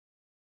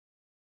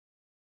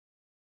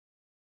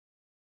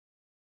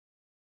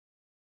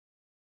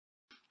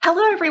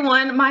Hello,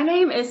 everyone. My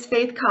name is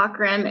Faith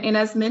Cochran, and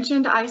as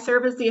mentioned, I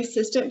serve as the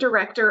Assistant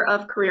Director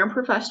of Career and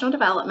Professional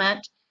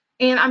Development.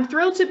 And I'm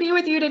thrilled to be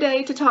with you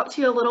today to talk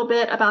to you a little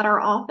bit about our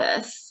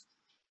office.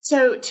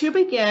 So to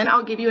begin,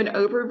 I'll give you an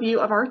overview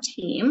of our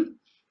team.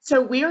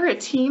 So we are a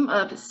team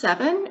of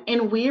 7,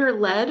 and we are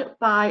led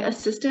by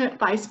Assistant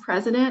Vice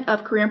President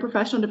of Career and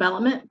Professional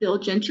Development, Bill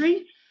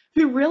Gentry,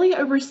 who really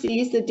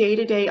oversees the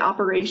day-to-day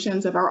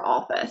operations of our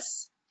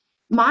office.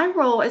 My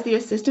role as the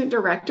assistant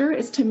director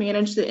is to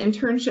manage the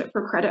internship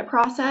for credit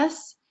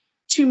process,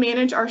 to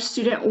manage our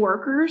student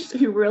workers,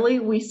 who really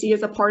we see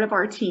as a part of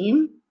our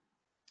team,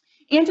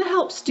 and to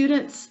help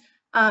students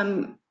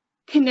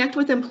connect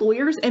with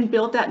employers and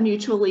build that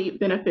mutually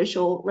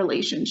beneficial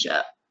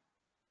relationship.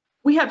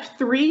 We have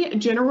 3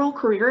 general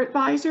career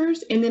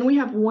advisors, and then we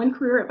have 1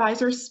 career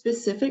advisor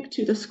specific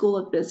to the School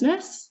of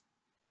Business.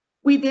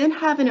 We then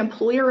have an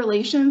employer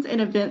relations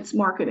and events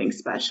marketing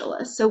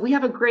specialist. So we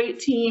have a great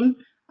team.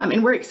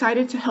 And we're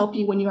excited to help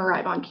you when you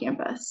arrive on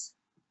campus.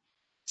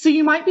 So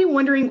you might be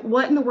wondering,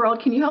 what in the world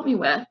can you help me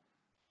with?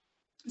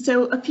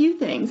 So a few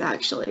things,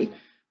 actually.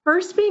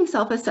 First being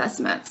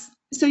self-assessments.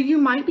 So you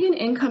might be an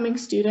incoming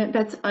student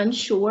that's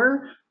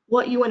unsure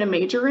what you want to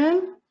major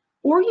in,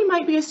 or you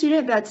might be a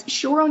student that's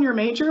sure on your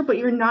major, but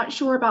you're not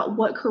sure about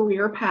what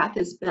career path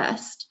is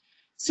best.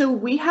 So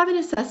we have an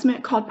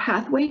assessment called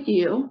Pathway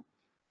U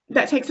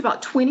that takes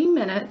about 20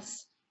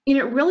 minutes. And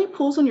it really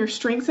pulls on your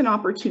strengths and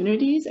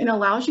opportunities and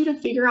allows you to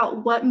figure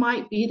out what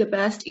might be the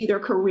best either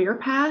career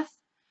path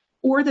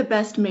or the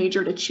best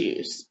major to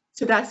choose.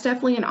 So that's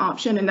definitely an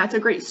option, and that's a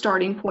great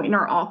starting point in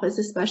our office,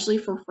 especially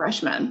for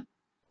freshmen.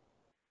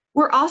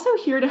 We're also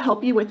here to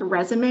help you with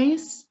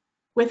resumes,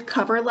 with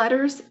cover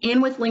letters,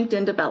 and with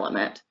LinkedIn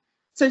development.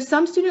 So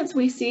some students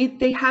we see,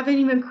 they haven't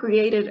even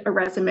created a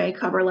resume,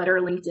 cover letter,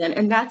 or LinkedIn,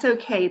 and that's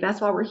okay.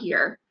 That's why we're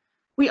here.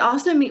 We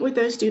also meet with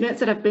those students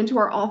that have been to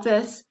our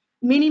office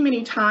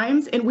many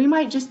times, and we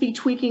might just be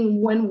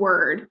tweaking one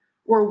word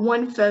or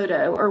one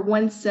photo or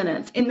one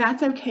sentence, and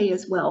that's okay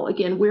as well.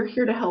 Again, we're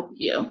here to help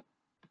you.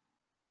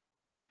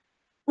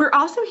 We're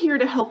also here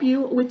to help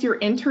you with your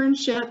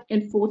internship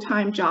and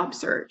full-time job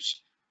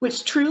search,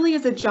 which truly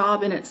is a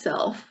job in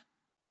itself.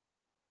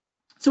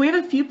 So we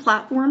have a few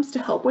platforms to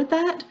help with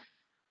that,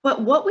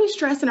 but what we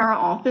stress in our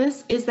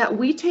office is that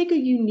we take a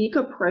unique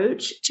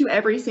approach to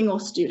every single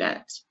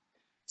student.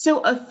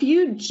 So a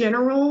few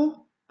general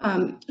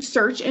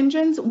search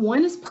engines.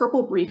 One is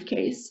Purple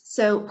Briefcase.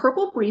 So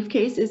Purple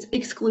Briefcase is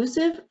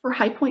exclusive for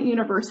High Point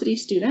University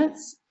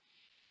students.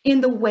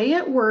 And the way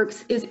it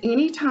works is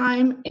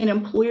anytime an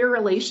employer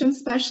relations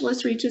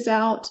specialist reaches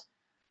out,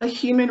 a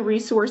human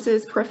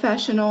resources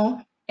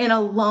professional, an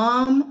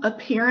alum, a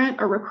parent,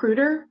 a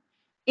recruiter,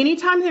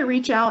 anytime they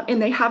reach out and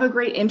they have a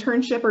great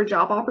internship or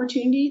job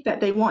opportunity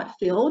that they want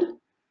filled,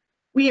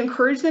 we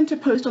encourage them to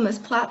post on this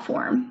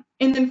platform.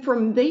 And then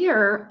from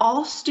there,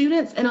 all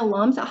students and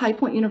alums at High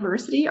Point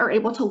University are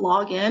able to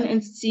log in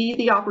and see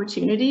the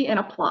opportunity and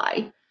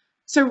apply.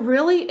 So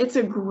really, it's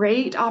a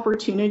great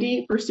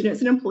opportunity for students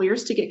and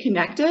employers to get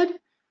connected.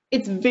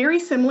 It's very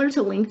similar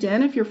to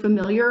LinkedIn if you're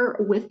familiar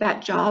with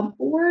that job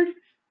board.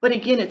 But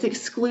again, it's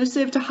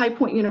exclusive to High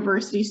Point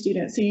University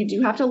students. So you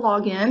do have to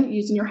log in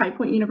using your High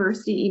Point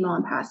University email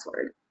and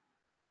password.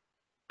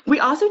 We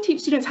also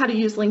teach students how to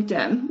use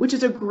LinkedIn, which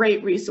is a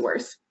great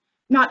resource.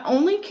 Not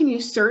only can you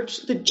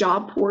search the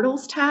job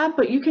portals tab,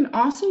 but you can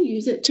also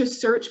use it to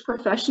search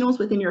professionals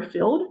within your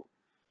field.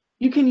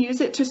 You can use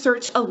it to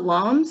search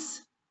alums,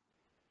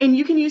 and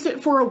you can use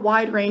it for a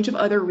wide range of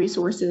other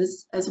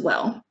resources as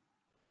well.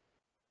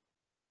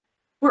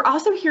 We're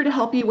also here to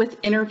help you with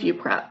interview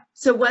prep.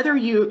 So whether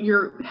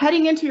you're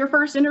heading into your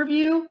first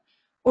interview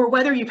or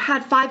whether you've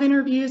had 5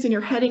 interviews and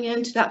you're heading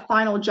into that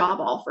final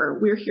job offer,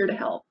 we're here to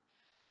help.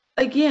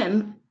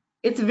 Again,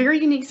 it's a very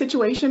unique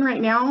situation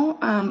right now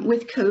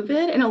with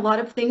COVID and a lot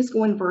of things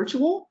going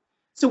virtual.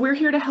 So we're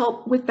here to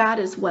help with that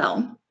as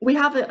well. We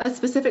have a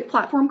specific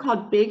platform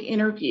called Big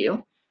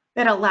Interview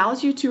that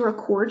allows you to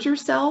record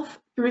yourself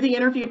through the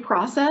interview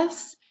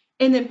process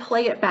and then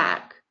play it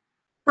back.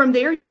 From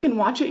there, you can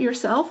watch it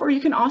yourself, or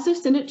you can also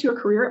send it to a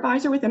career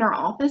advisor within our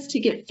office to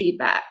get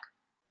feedback.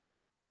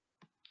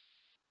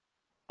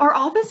 Our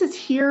office is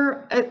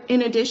here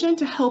in addition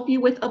to help you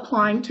with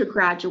applying to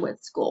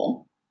graduate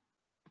school.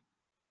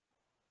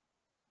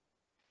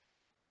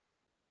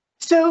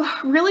 So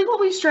really what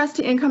we stress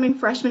to incoming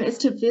freshmen is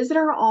to visit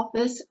our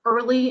office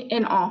early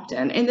and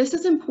often, and this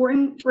is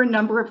important for a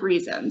number of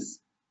reasons.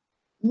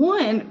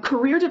 One,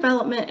 career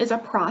development is a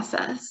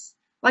process.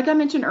 Like I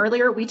mentioned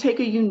earlier, we take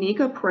a unique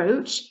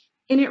approach,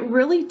 and it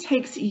really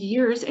takes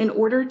years in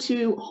order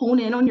to hone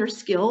in on your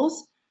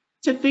skills,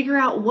 to figure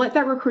out what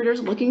that recruiter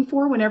is looking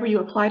for whenever you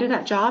apply to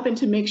that job, and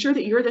to make sure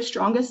that you're the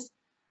strongest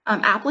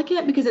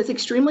applicant, because it's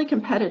extremely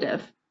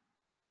competitive.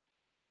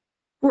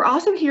 We're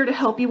also here to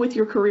help you with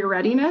your career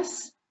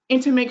readiness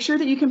and to make sure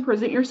that you can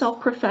present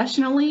yourself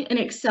professionally and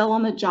excel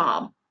on the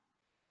job.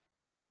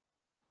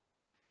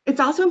 It's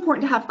also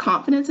important to have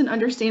confidence in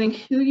understanding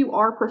who you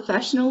are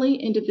professionally,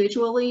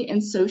 individually,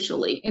 and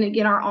socially. And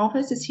again, our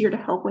office is here to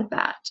help with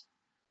that.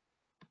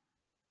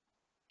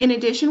 In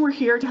addition, we're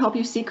here to help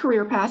you see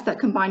career paths that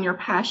combine your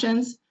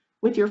passions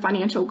with your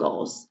financial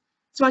goals.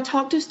 So I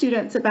talk to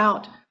students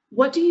about,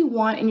 what do you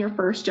want in your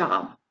first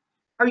job?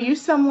 Are you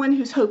someone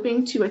who's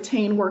hoping to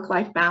attain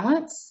work-life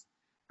balance?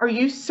 Are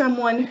you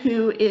someone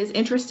who is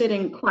interested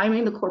in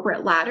climbing the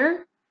corporate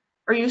ladder?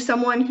 Are you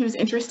someone who's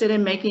interested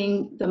in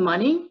making the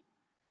money?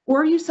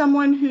 Or are you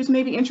someone who's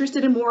maybe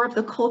interested in more of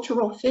the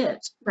cultural fit,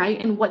 right?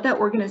 And what that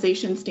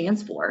organization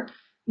stands for.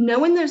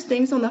 Knowing those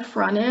things on the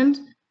front end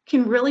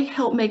can really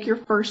help make your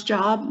first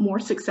job more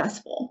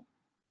successful.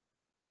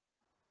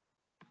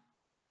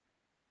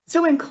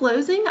 So in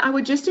closing, I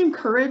would just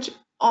encourage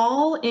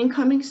all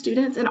incoming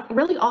students and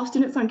really all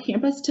students on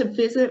campus to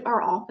visit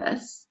our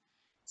office.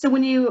 So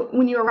when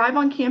you arrive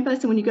on campus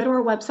and when you go to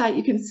our website,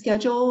 you can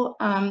schedule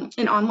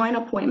an online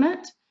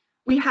appointment.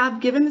 We have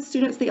given the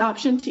students the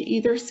option to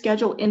either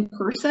schedule in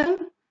person,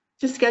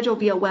 to schedule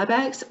via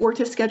WebEx, or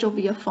to schedule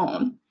via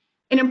phone.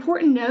 An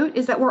important note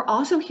is that we're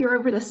also here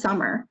over the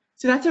summer.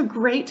 So that's a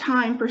great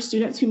time for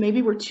students who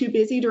maybe were too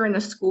busy during the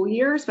school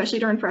year, especially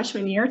during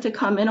freshman year, to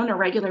come in on a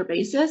regular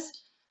basis.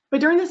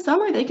 But during the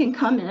summer, they can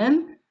come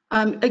in,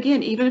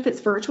 again, even if it's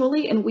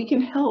virtually, and we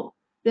can help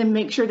them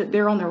make sure that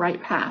they're on the right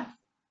path.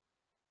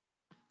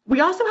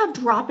 We also have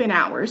drop-in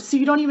hours, so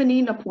you don't even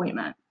need an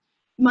appointment.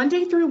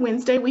 Monday through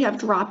Wednesday, we have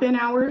drop-in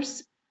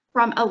hours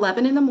from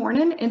 11 in the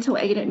morning until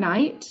 8 at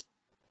night.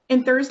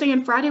 And Thursday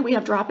and Friday, we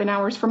have drop-in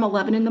hours from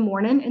 11 in the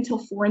morning until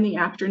 4 in the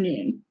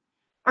afternoon.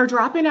 Our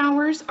drop-in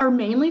hours are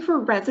mainly for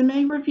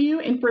resume review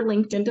and for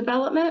LinkedIn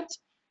development,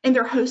 and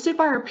they're hosted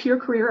by our peer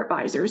career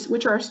advisors,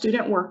 which are our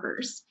student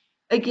workers.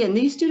 Again,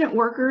 these student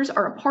workers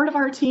are a part of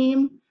our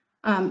team,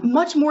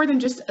 much more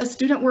than just a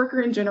student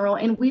worker in general,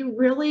 and we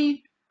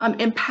really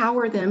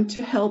empower them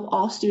to help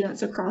all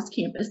students across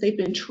campus. They've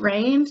been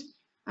trained,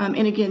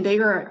 and again, they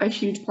are a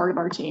huge part of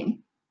our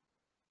team.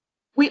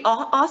 We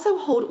also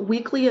hold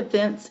weekly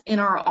events in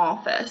our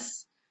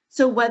office.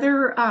 So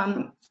whether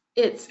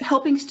it's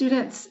helping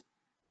students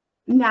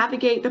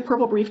navigate the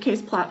Purple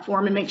Briefcase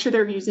platform and make sure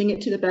they're using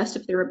it to the best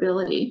of their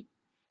ability.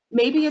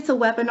 Maybe it's a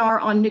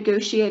webinar on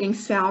negotiating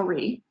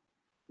salary.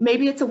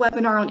 Maybe it's a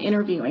webinar on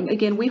interviewing.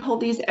 Again, we hold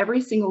these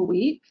every single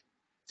week,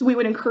 so we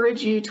would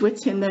encourage you to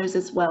attend those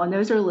as well, and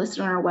those are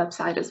listed on our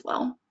website as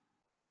well.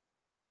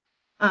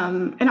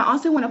 And I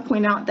also want to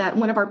point out that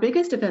one of our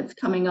biggest events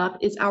coming up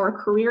is our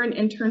Career and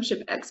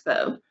Internship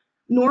Expo.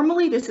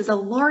 Normally, this is a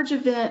large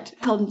event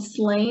held in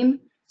Slane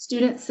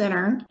Student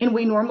Center, and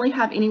we normally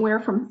have anywhere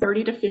from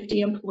 30 to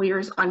 50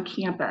 employers on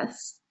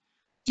campus.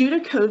 Due to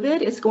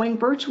COVID, it's going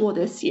virtual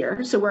this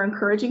year, so we're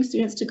encouraging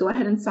students to go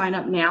ahead and sign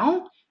up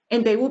now,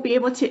 and they will be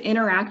able to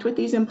interact with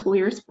these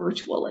employers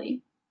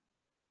virtually.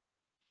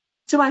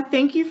 So I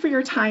thank you for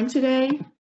your time today.